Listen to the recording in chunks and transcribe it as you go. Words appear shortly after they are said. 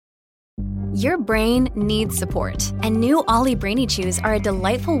Your brain needs support, and new Ollie Brainy Chews are a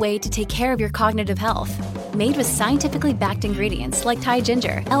delightful way to take care of your cognitive health. Made with scientifically backed ingredients like Thai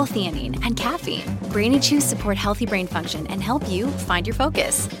ginger, L-theanine, and caffeine, Brainy Chews support healthy brain function and help you find your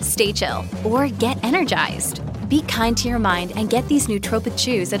focus, stay chill, or get energized. Be kind to your mind and get these nootropic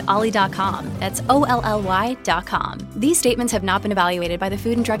chews at ollie.com. That's OLLY.com. These statements have not been evaluated by the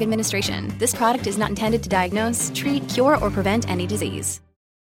Food and Drug Administration. This product is not intended to diagnose, treat, cure, or prevent any disease.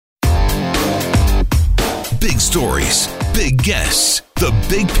 Big stories, big guests, the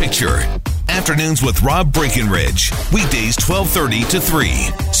big picture. Afternoons with Rob Breckenridge. Weekdays 12:30 to 3,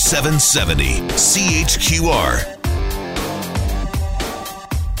 770 CHQR.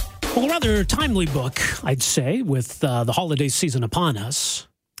 Well, a rather timely book, I'd say, with the holiday season upon us,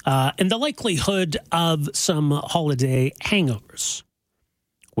 and the likelihood of some holiday hangovers,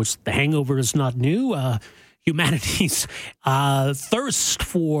 which the hangover is not new. Humanity's thirst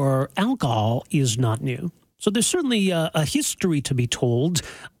for alcohol is not new. So there's certainly a history to be told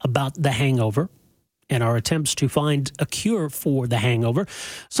about the hangover and our attempts to find a cure for the hangover,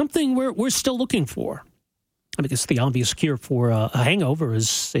 something we're still looking for. I guess the obvious cure for a hangover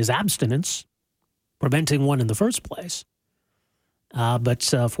is abstinence, preventing one in the first place. But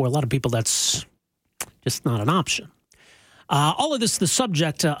for a lot of people, that's just not an option. All of this, the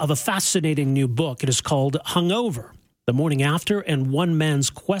subject of a fascinating new book. It is called Hungover, The Morning After and One Man's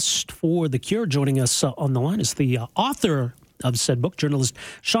Quest for the Cure. Joining us on the line is the author of said book, journalist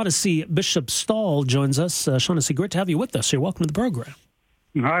Shaughnessy Bishop-Stall joins us. Shaughnessy, great to have you with us here. Welcome to the program.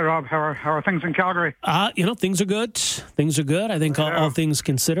 Hi, Rob. How are things in Calgary? Things are good. Things are good. I think all things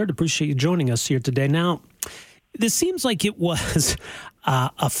considered. Appreciate you joining us here today. Now, this seems like it was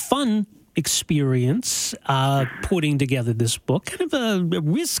a fun experience putting together this book, kind of a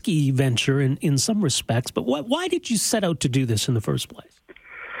risky venture in some respects. But why did you set out to do this in the first place?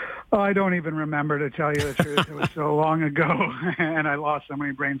 I don't even remember, to tell you the truth. It was so long ago, and I lost so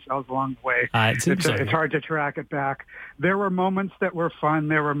many brain cells along the way. It's hard to track it back. There were moments that were fun.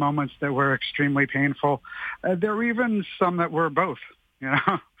 There were moments that were extremely painful. There were even some that were both,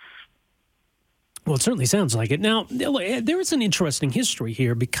 Well, it certainly sounds like it. Now, there is an interesting history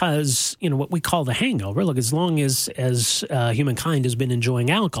here because, what we call the hangover, look, as long as humankind has been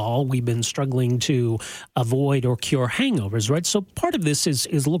enjoying alcohol, we've been struggling to avoid or cure hangovers, right? So part of this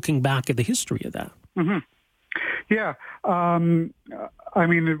is looking back at the history of that. Mm-hmm. Yeah. One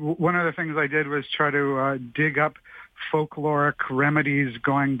of the things I did was try to dig up folkloric remedies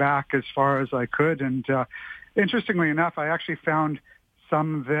going back as far as I could. And interestingly enough, I actually found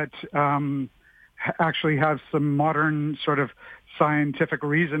some that actually have some modern sort of scientific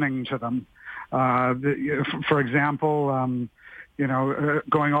reasoning to them. For example,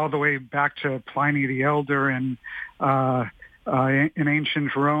 going all the way back to Pliny the Elder in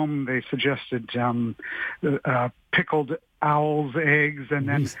ancient Rome, they suggested pickled owl's eggs and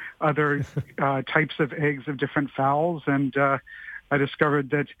then other types of eggs of different fowls. And I discovered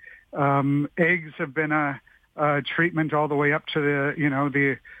that eggs have been a treatment all the way up to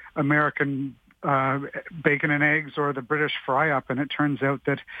the American bacon and eggs or the British fry-up, and it turns out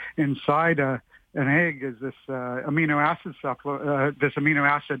that inside an egg is this amino acid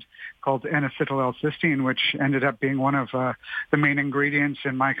called N-acetyl-L-cysteine, which ended up being one of the main ingredients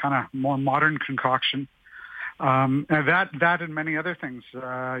in my kind of more modern concoction. And that and many other things.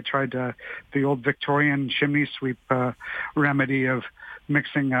 I tried the old Victorian chimney sweep remedy of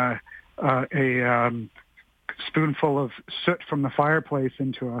mixing a spoonful of soot from the fireplace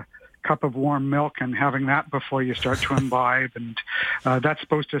into a cup of warm milk and having that before you start to imbibe, and that's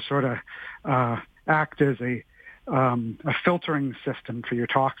supposed to sort of act as a filtering system for your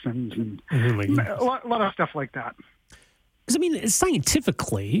toxins and a lot of stuff like that. Because,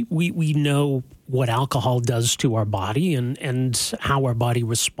 scientifically, we know what alcohol does to our body and how our body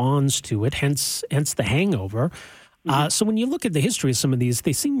responds to it, hence the hangover. So when you look at the history of some of these,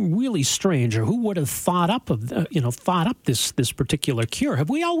 they seem really strange. Or who would have thought up this particular cure? Have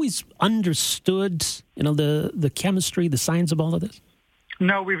we always understood, the chemistry, the science of all of this?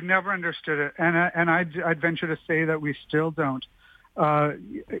 No, we've never understood it, and I'd venture to say that we still don't.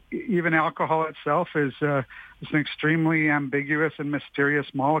 Even alcohol itself is an extremely ambiguous and mysterious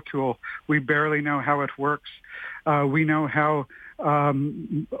molecule. We barely know how it works. We know how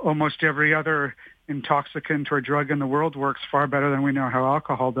almost every other intoxicant or drug in the world works far better than we know how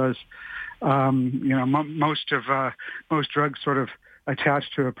alcohol does. Most drugs sort of attach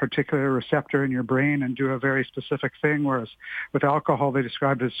to a particular receptor in your brain and do a very specific thing, whereas with alcohol they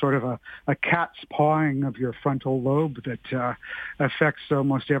described as sort of a cat's pawing of your frontal lobe that affects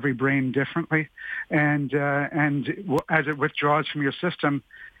almost every brain differently. And as it withdraws from your system,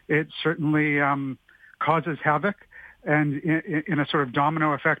 it certainly causes havoc, and in a sort of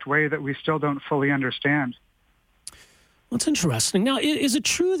domino effect way that we still don't fully understand. Well, it's interesting. Now, is it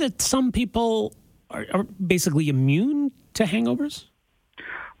true that some people are basically immune to hangovers?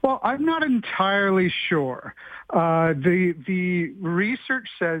 Well, I'm not entirely sure. The research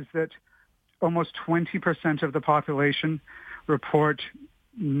says that almost 20% of the population report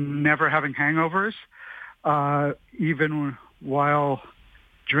never having hangovers, even while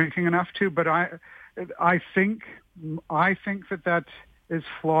drinking enough to. But I think that is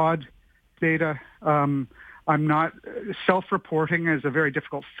flawed data. I'm not, self-reporting is a very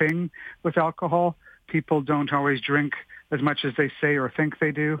difficult thing with alcohol. People don't always drink as much as they say or think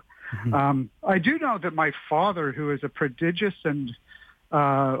they do. Mm-hmm. I do know that my father, who is a prodigious and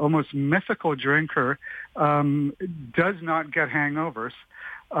almost mythical drinker, does not get hangovers.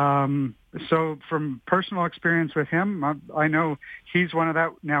 So from personal experience with him, I know he's one of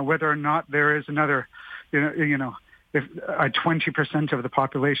that. Now, whether or not there is another, if 20% of the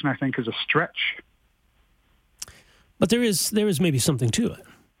population, I think, is a stretch. But there is maybe something to it.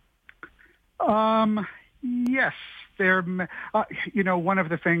 Yes, one of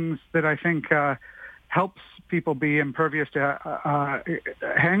the things that I think helps people be impervious to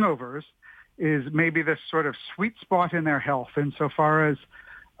hangovers is maybe this sort of sweet spot in their health, insofar as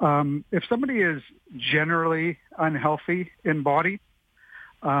if somebody is generally unhealthy in body,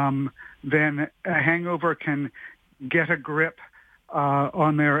 then a hangover can get a grip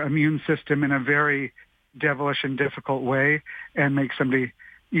on their immune system in a very devilish and difficult way and make somebody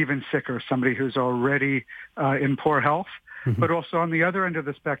even sicker, somebody who's already in poor health. Mm-hmm. But also on the other end of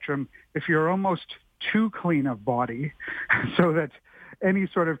the spectrum, if you're almost too clean of body so that any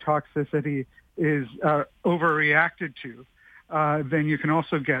sort of toxicity is overreacted to, then you can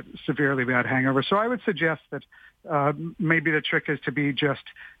also get severely bad hangover. So I would suggest that maybe the trick is to be just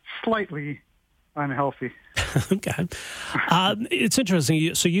slightly unhealthy. Okay. It's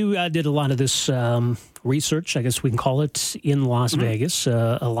interesting. So you did a lot of this research, I guess we can call it, in Las mm-hmm. Vegas,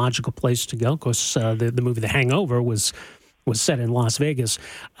 a logical place to go. Of course, the movie The Hangover was set in Las Vegas.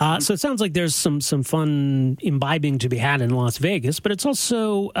 So it sounds like there's some fun imbibing to be had in Las Vegas, but it's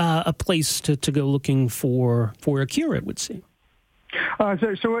also a place to go looking for a cure, it would seem.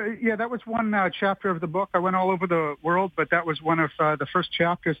 That was one chapter of the book. I went all over the world, but that was one of the first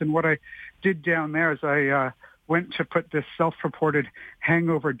chapters. And what I did down there is I went to put this self-reported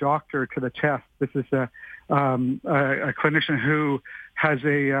hangover doctor to the test. This is a clinician who has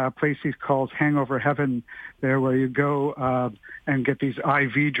a place he calls Hangover Heaven there, where you go and get these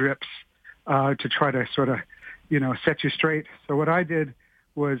IV drips to try to sort of, set you straight. So what I did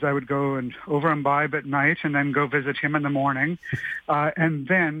was I would go and over imbibe at night and then go visit him in the morning. And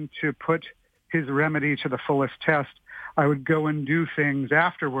then to put his remedy to the fullest test, I would go and do things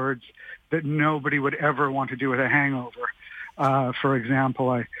afterwards that nobody would ever want to do with a hangover. For example,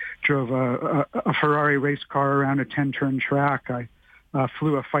 I drove a Ferrari race car around a 10-turn track. I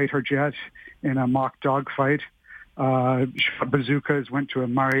flew a fighter jet in a mock dogfight. Shot bazookas, went to a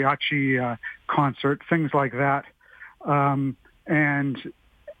mariachi concert, things like that. And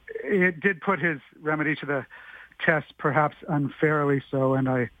it did put his remedy to the test, perhaps unfairly so, and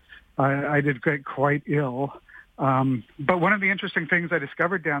I did get quite ill. But one of the interesting things I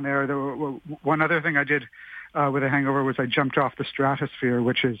discovered down there, one other thing I did with a hangover was I jumped off the stratosphere,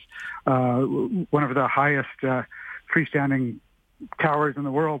 which is one of the highest freestanding towers in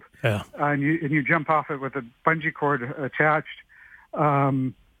the world. Yeah. And you jump off it with a bungee cord attached,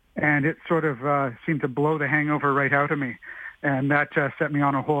 and it sort of seemed to blow the hangover right out of me. And that set me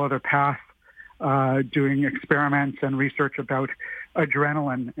on a whole other path, doing experiments and research about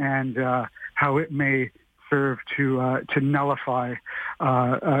adrenaline and how it may serve to nullify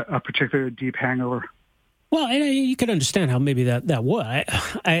a particular deep hangover. Well, you can understand how maybe that would.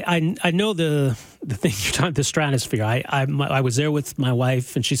 I know the thing you're talking, the stratosphere. I was there with my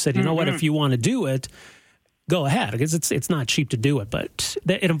wife, and she said, you know what, if you want to do it, go ahead, because it's not cheap to do it, but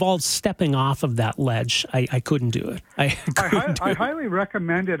it involves stepping off of that ledge. I couldn't do it. I highly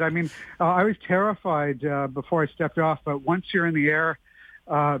recommend it. I mean, I was terrified before I stepped off, but once you're in the air,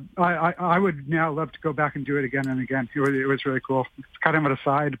 I would now love to go back and do it again and again. It was really cool. It's kind of an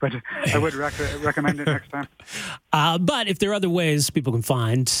aside, but I would recommend it next time. But if there are other ways people can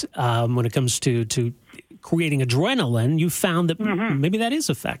find when it comes to creating adrenaline, you found that maybe that is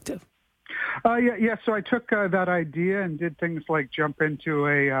effective. Yeah. So I took that idea and did things like jump into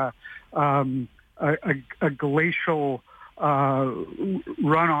a glacial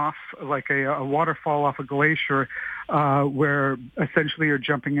runoff, like a waterfall off a glacier, where essentially you're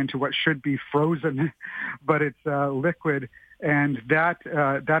jumping into what should be frozen, but it's liquid. And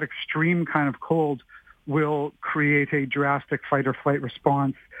that extreme kind of cold will create a drastic fight or flight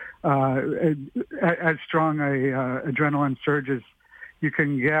response, as strong adrenaline surge as you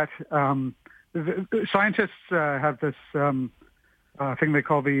can get. Scientists have this thing they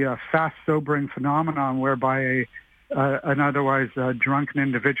call the fast sobering phenomenon, whereby an otherwise drunken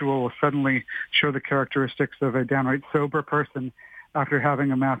individual will suddenly show the characteristics of a downright sober person after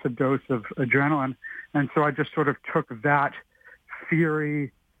having a massive dose of adrenaline. And so I just sort of took that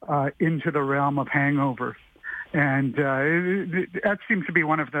theory into the realm of hangovers. And that seems to be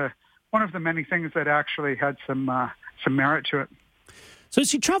one of the many things that actually had some merit to it. So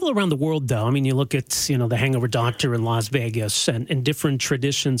as you travel around the world, though, I mean, you look at, the hangover doctor in Las Vegas and different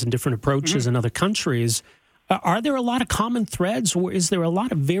traditions and different approaches in other countries. Are there a lot of common threads, or is there a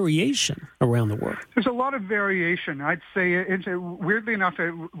lot of variation around the world? There's a lot of variation. I'd say, weirdly enough,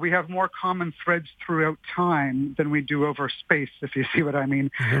 we have more common threads throughout time than we do over space, if you see what I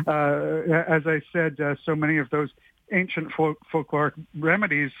mean. As I said, so many of those ancient folkloric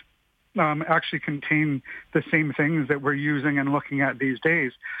remedies actually contain the same things that we're using and looking at these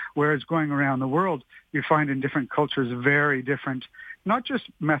days, whereas going around the world, you find in different cultures very different, not just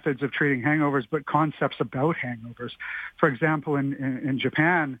methods of treating hangovers, but concepts about hangovers. For example, in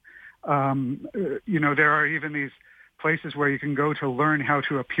Japan, there are even these places where you can go to learn how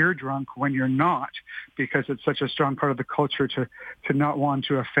to appear drunk when you're not, because it's such a strong part of the culture to not want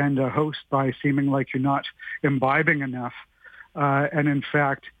to offend a host by seeming like you're not imbibing enough. And in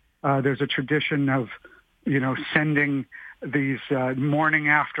fact, there's a tradition of, sending these morning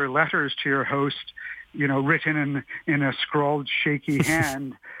after letters to your host, written in a scrawled, shaky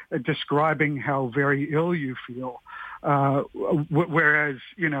hand, describing how very ill you feel. Whereas,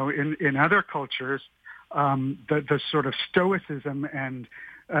 in other cultures, the sort of stoicism and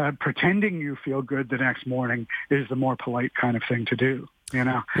pretending you feel good the next morning is the more polite kind of thing to do,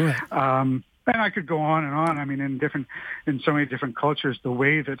 Yeah. And I could go on and on. I mean, in so many different cultures, the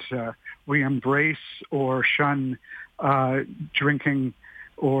way that we embrace or shun drinking,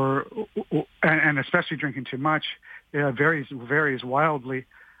 and especially drinking too much, varies wildly,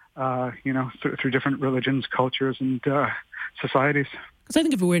 through different religions, cultures, and societies. Because I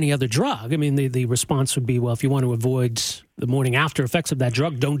think if it were any other drug, I mean, the response would be, well, if you want to avoid the morning after effects of that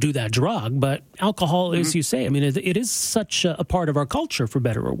drug, don't do that drug. But alcohol, as you say, I mean, it is such a part of our culture, for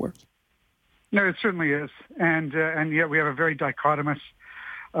better or worse. No, it certainly is. And yet we have a very dichotomous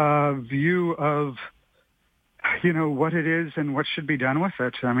view of, what it is and what should be done with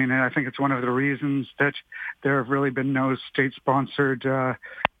it. I mean, I think it's one of the reasons that there have really been no state-sponsored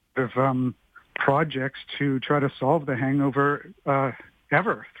projects to try to solve the hangover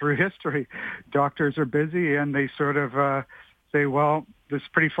ever through history. Doctors are busy, and they sort of say, well, this is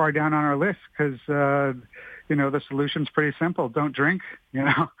pretty far down on our list because, the solution's pretty simple. Don't drink,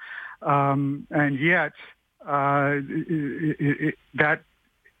 And yet, that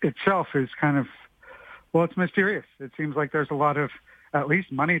itself is kind of, it's mysterious. It seems like there's a lot of, at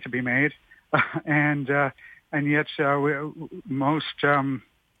least, money to be made, and yet most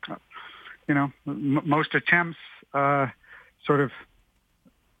attempts sort of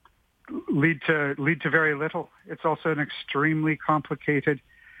lead to very little. It's also an extremely complicated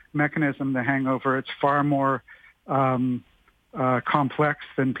mechanism, the hangover. It's far more complex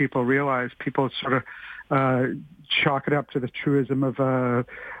than people realize. People sort of chalk it up to the truism of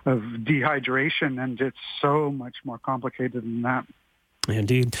dehydration, and it's so much more complicated than that.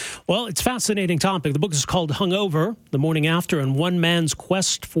 Indeed. Well, it's a fascinating topic. The book is called Hungover, The Morning After, and One Man's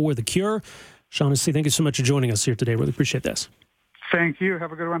Quest for the Cure. Shaughnessy, thank you so much for joining us here today. Really appreciate this. Thank you.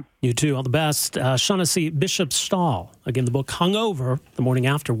 Have a good one. You too. All the best. Shaughnessy Bishop-Stahl. Again, the book Hungover, The Morning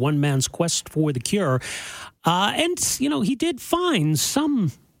After, One Man's Quest for the Cure. And, he did find some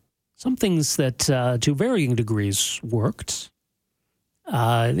things that, to varying degrees, worked.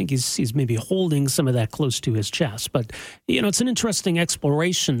 I think he's maybe holding some of that close to his chest. But, it's an interesting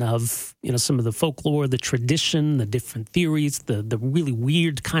exploration of, some of the folklore, the tradition, the different theories, the really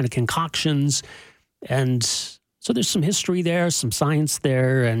weird kind of concoctions. And so there's some history there, some science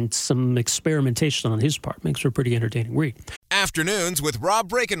there, and some experimentation on his part. Makes for a pretty entertaining read. Afternoons with Rob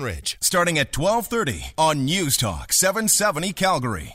Breckenridge, starting at 12:30 on News Talk 770 Calgary.